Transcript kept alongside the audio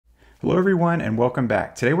Hello everyone and welcome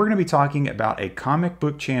back. Today we're going to be talking about a comic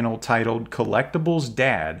book channel titled Collectibles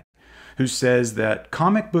Dad, who says that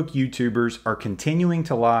comic book YouTubers are continuing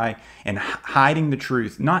to lie and hiding the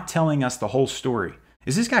truth, not telling us the whole story.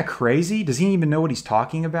 Is this guy crazy? Does he even know what he's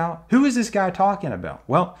talking about? Who is this guy talking about?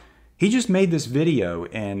 Well, he just made this video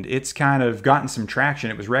and it's kind of gotten some traction.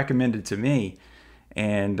 It was recommended to me.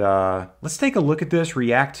 And let's take a look at this,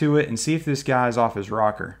 react to it, and see if this guy's off his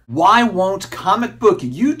rocker. Why won't comic book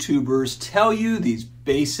YouTubers tell you these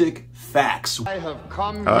basic facts? I have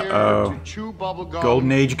come here to chew bubblegum.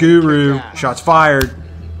 Golden Age Guru. Shots fired.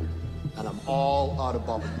 And I'm all out of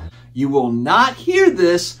bubblegum. You will not hear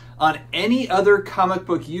this on any other comic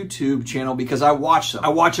book YouTube channel because I watch them. I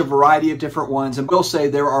watch a variety of different ones, and will say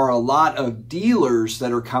there are a lot of dealers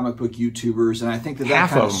that are comic book YouTubers, and I think that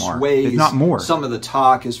kind of sways some of the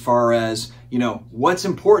talk as far as, you know, what's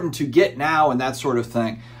important to get now and that sort of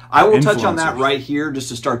thing. I will touch on that right here just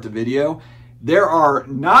to start the video. There are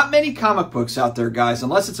not many comic books out there, guys,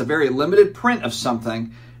 unless it's a very limited print of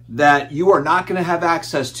something that you are not going to have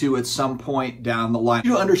access to at some point down the line. What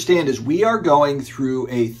you understand is we are going through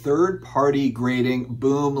a third-party grading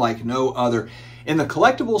boom like no other. In the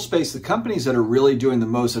collectible space, the companies that are really doing the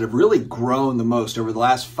most, that have really grown the most over the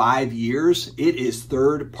last 5 years, it is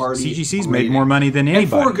third-party CGC's made more money than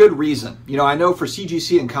anybody. And for a good reason. You know, I know for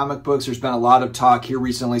CGC and comic books, there's been a lot of talk here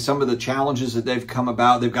recently. Some of the challenges that they've come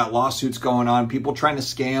about, they've got lawsuits going on, people trying to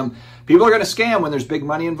scam. People are going to scam when there's big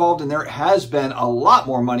money involved, and there has been a lot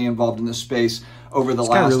more money involved in this space over the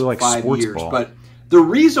last really like 5 years. ball. But the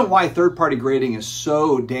reason why third-party grading is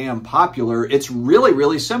so damn popular, it's really,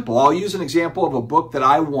 really simple. I'll use an example of a book that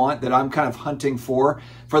I want, that I'm kind of hunting for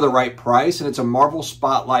the right price, and it's a Marvel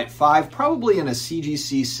Spotlight 5, probably in a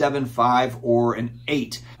CGC 7.5 or an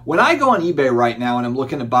 8. When I go on eBay right now and I'm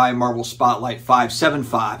looking to buy Marvel Spotlight 5,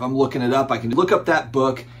 7.5, I'm looking it up, I can look up that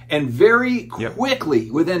book, and very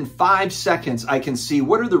quickly, within 5 seconds, I can see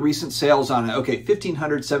what are the recent sales on it. Okay,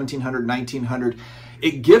 1,500, 1,700, 1,900.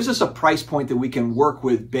 It gives us a price point that we can work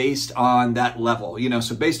with based on that level. You know,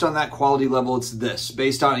 so based on that quality level, it's this.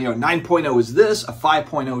 Based on, you know, 9.0 is this, a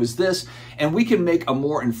 5.0 is this, and we can make a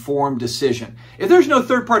more informed decision. If there's no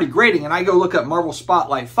third-party grading and I go look up Marvel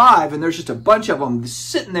Spotlight 5 and there's just a bunch of them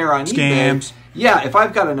sitting there on eBay, yeah, if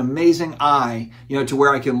I've got an amazing eye, you know, to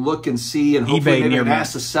where I can look and see and hopefully maybe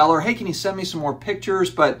ask the seller, hey, can you send me some more pictures?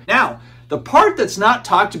 But now, the part that's not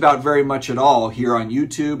talked about very much at all here on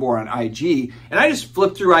YouTube or on IG, and I just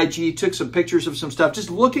flipped through IG, took some pictures of some stuff, just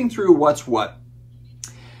looking through what's what.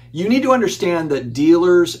 You need to understand that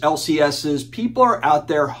dealers, LCSs, people are out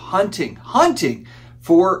there hunting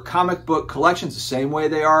for comic book collections the same way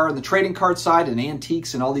they are on the trading card side and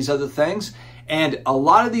antiques and all these other things. And a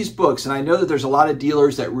lot of these books, and I know that there's a lot of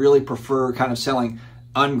dealers that really prefer kind of selling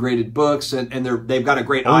ungraded books, and they've got a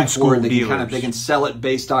great eye for it. They can sell it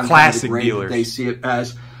based on classic the grade dealers that they see it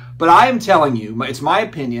as. But I am telling you, it's my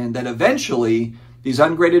opinion that eventually these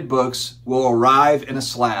ungraded books will arrive in a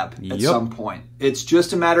slab at some point. It's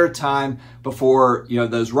just a matter of time before, you know,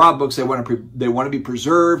 those raw books, they want to be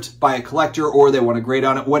preserved by a collector, or they want to grade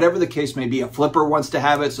on it, whatever the case may be. A flipper wants to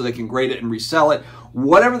have it so they can grade it and resell it,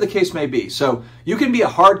 whatever the case may be. So you can be a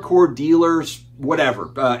hardcore dealer, whatever,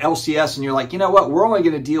 LCS, and you're like, you know what, we're only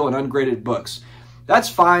going to deal in ungraded books. That's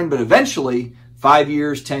fine, but eventually, 5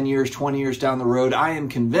 years, 10 years, 20 years down the road, I am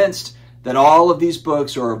convinced that all of these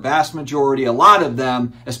books, or a vast majority, a lot of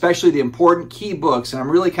them, especially the important key books, and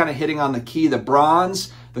I'm really kind of hitting on the key, the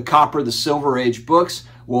bronze, the copper, the silver age books,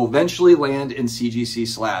 will eventually land in CGC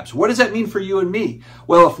slabs. What does that mean for you and me?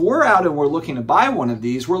 Well, if we're out and we're looking to buy one of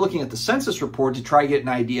these, we're looking at the census report to try to get an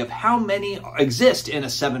idea of how many exist in a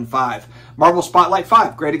 7.5. Marvel Spotlight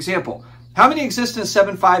 5, great example. How many exist in a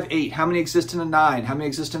 7.5, 8? How many exist in a 9? How many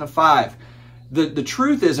exist in a 5? The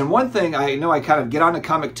truth is, and one thing I know, I kind of get on to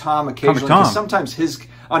Comic Tom occasionally, because sometimes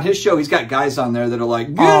on his show, he's got guys on there that are like,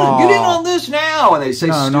 get in on this now, and they say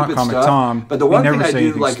stupid stuff. Tom. But the one thing I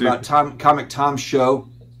do like about Comic Tom's show,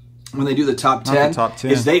 when they do the top 10,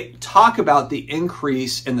 is they talk about the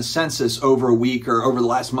increase in the census over a week or over the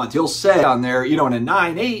last month. He'll say on there, you know, in a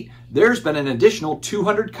 9.8, there's been an additional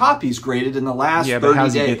 200 copies graded in the last 30 days. Yeah, but how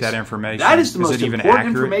does he get that information? That is the most important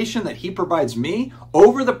information that he provides me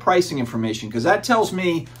over the pricing information, because that tells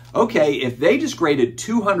me, okay, if they just graded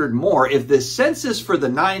 200 more, if the census for the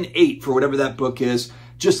 9.8, for whatever that book is,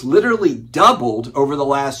 just literally doubled over the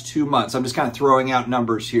last 2 months. I'm just kind of throwing out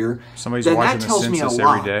numbers here. Somebody's watching the census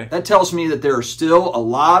every day. That tells me that there are still a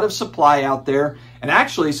lot of supply out there, and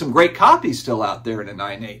actually some great copies still out there in a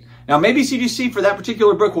 9.8. Now, maybe CGC for that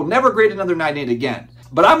particular book will never grade another 9.8 again.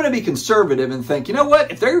 But I'm going to be conservative and think, you know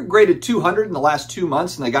what? If they're graded 200 in the last 2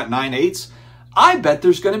 months and they got 9.8s, I bet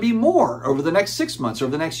there's going to be more over the next 6 months, over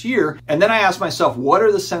the next year. And then I ask myself, what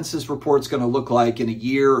are the census reports going to look like in a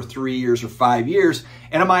year or 3 years or 5 years?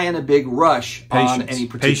 And am I in a big rush on any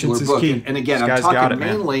particular book? And again, I'm talking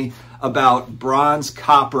mainly about bronze,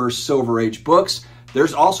 copper, silver age books.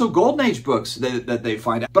 There's also golden age books that they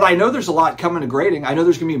find out. But I know there's a lot coming to grading. I know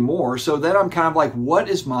there's going to be more. So then I'm kind of like, what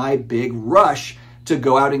is my big rush to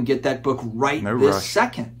go out and get that book this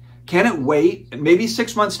second? Can it wait? Maybe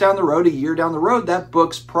 6 months down the road, a year down the road, that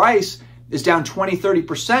book's price is down 20,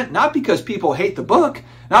 30%, not because people hate the book,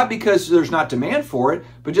 not because there's not demand for it,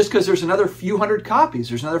 but just because there's another few hundred copies.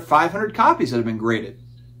 There's another 500 copies that have been graded.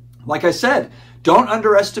 Like I said, don't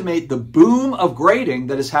underestimate the boom of grading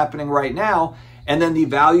that is happening right now, and then the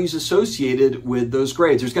values associated with those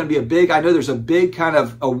grades. There's going to be a big, I know there's a big kind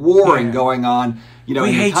of a warring going on, you know,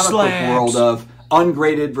 in the comic book world of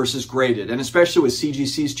ungraded versus graded. And especially with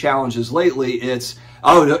CGC's challenges lately, it's,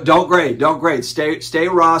 oh, don't grade. Stay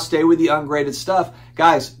raw, stay with the ungraded stuff.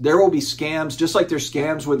 Guys, there will be scams, just like there's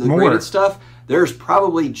scams with the graded stuff. There's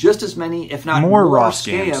probably just as many, if not more raw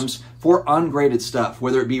scams for ungraded stuff,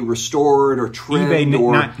 whether it be restored or trimmed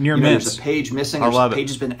or there's a page missing, or a page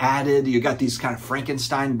has been added. You got these kind of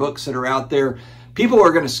Frankenstein books that are out there. People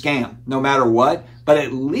are going to scam no matter what, but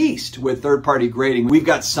at least with third-party grading, we've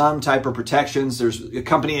got some type of protections. There's a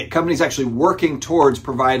companies actually working towards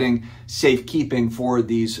providing safekeeping for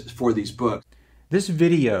these books. This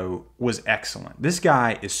video was excellent. This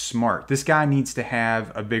guy is smart. This guy needs to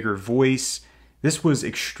have a bigger voice. This was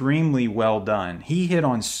extremely well done. He hit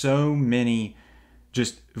on so many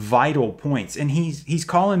just vital points, and he's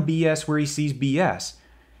calling BS where he sees BS.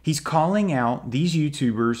 He's calling out these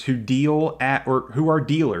YouTubers who deal at, or who are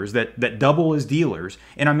dealers, that double as dealers.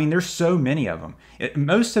 And I mean, there's so many of them.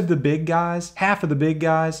 Most of the big guys, half of the big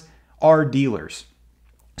guys, are dealers.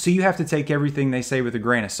 So you have to take everything they say with a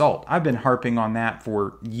grain of salt. I've been harping on that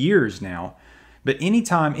for years now. But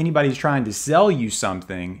anytime anybody's trying to sell you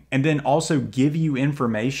something and then also give you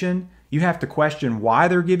information, you have to question why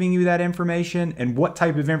they're giving you that information and what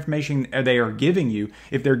type of information they are giving you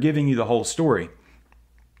if they're giving you the whole story.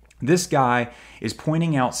 This guy is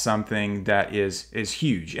pointing out something that is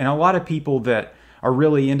huge. And a lot of people that are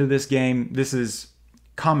really into this game, this is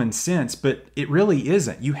common sense, but it really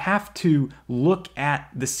isn't. You have to look at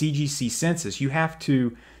the CGC census. You have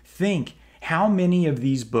to think, how many of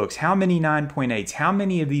these books, how many 9.8s, how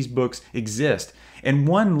many of these books exist? And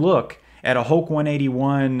one look at a Hulk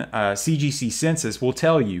 181 CGC census will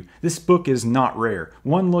tell you this book is not rare.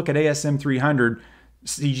 One look at ASM 300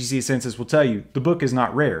 CGC census will tell you the book is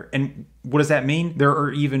not rare. And what does that mean? There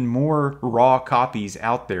are even more raw copies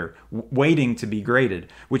out there waiting to be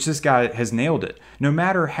graded, which this guy has nailed it. No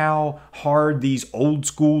matter how hard these old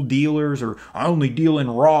school dealers, or I only deal in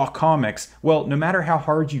raw comics, well, no matter how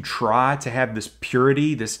hard you try to have this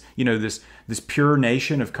purity, this pure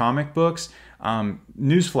nation of comic books,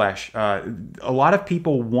 newsflash, a lot of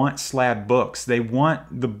people want slab books. They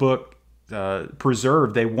want the book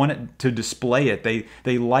preserved. They want it to display it.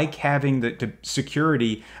 They like having the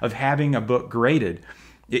security of having a book graded.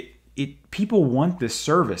 People want this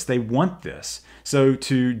service. They want this. So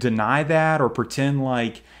to deny that or pretend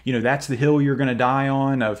like, that's the hill you're going to die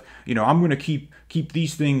on of, I'm going to keep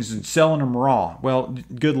these things and selling them raw. Well,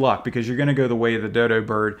 good luck, because you're going to go the way of the dodo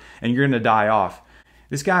bird and you're going to die off.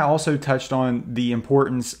 This guy also touched on the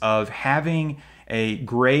importance of having a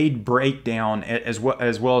grade breakdown as well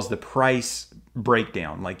as the price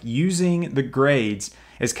breakdown, like using the grades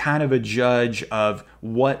as kind of a judge of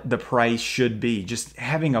what the price should be, just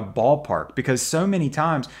having a ballpark. Because so many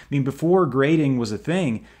times, before grading was a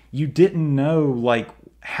thing, you didn't know like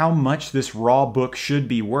how much this raw book should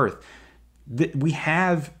be worth. We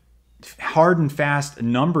have hard and fast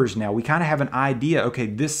numbers now. We kind of have an idea, okay,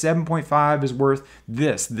 this 7.5 is worth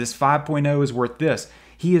this 5.0 is worth this.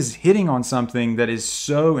 He is hitting on something that is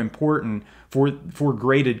so important for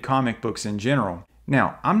graded comic books in general.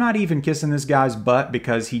 Now, I'm not even kissing this guy's butt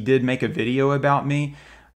because he did make a video about me.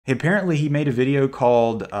 Apparently, he made a video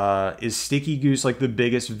called, Is Sticky Goose like the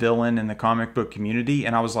biggest villain in the comic book community?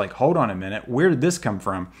 And I was like, hold on a minute, where did this come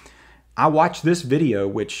from? I watched this video,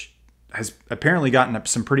 which has apparently gotten up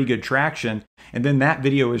some pretty good traction. And then that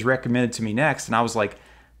video was recommended to me next. And I was like,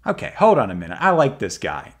 okay, hold on a minute. I like this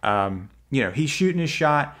guy. He's shooting his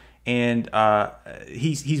shot, and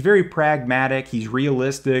he's very pragmatic. He's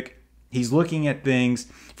realistic. He's looking at things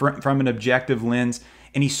from an objective lens,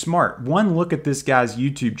 and he's smart. One look at this guy's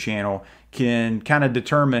YouTube channel can kind of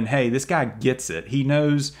determine, hey, this guy gets it. He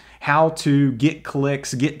knows how to get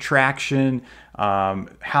clicks, get traction,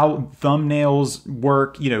 how thumbnails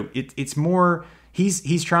work. It's more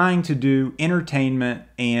He's trying to do entertainment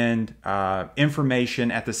and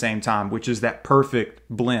information at the same time, which is that perfect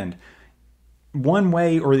blend. One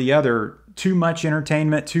way or the other, too much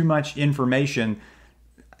entertainment, too much information,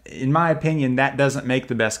 in my opinion, that doesn't make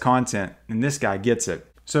the best content, and this guy gets it.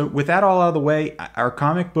 So with that all out of the way, are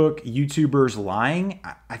comic book YouTubers lying?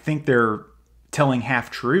 I think they're telling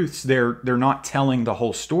half-truths. They're not telling the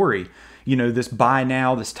whole story. You know, this buy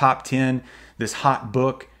now, this top 10, this hot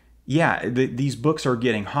book. Yeah, these books are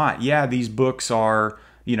getting hot. Yeah, these books are,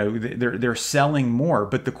 you know, they're selling more.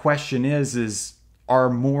 But the question is are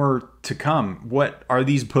more to come? What are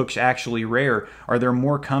these books actually rare? Are there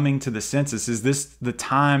more coming to the census? Is this the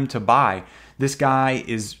time to buy? This guy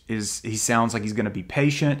he sounds like he's going to be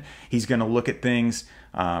patient. He's going to look at things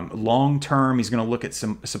long term. He's going to look at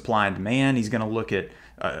some supply and demand. He's going to look at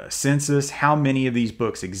census. How many of these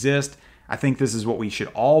books exist? I think this is what we should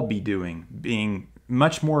all be doing, being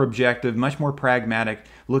much more objective, much more pragmatic,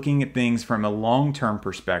 looking at things from a long-term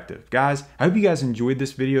perspective. Guys, I hope you guys enjoyed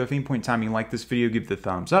this video. If at any point in time you like this video, give it a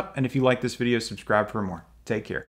thumbs up. And if you like this video, subscribe for more. Take care.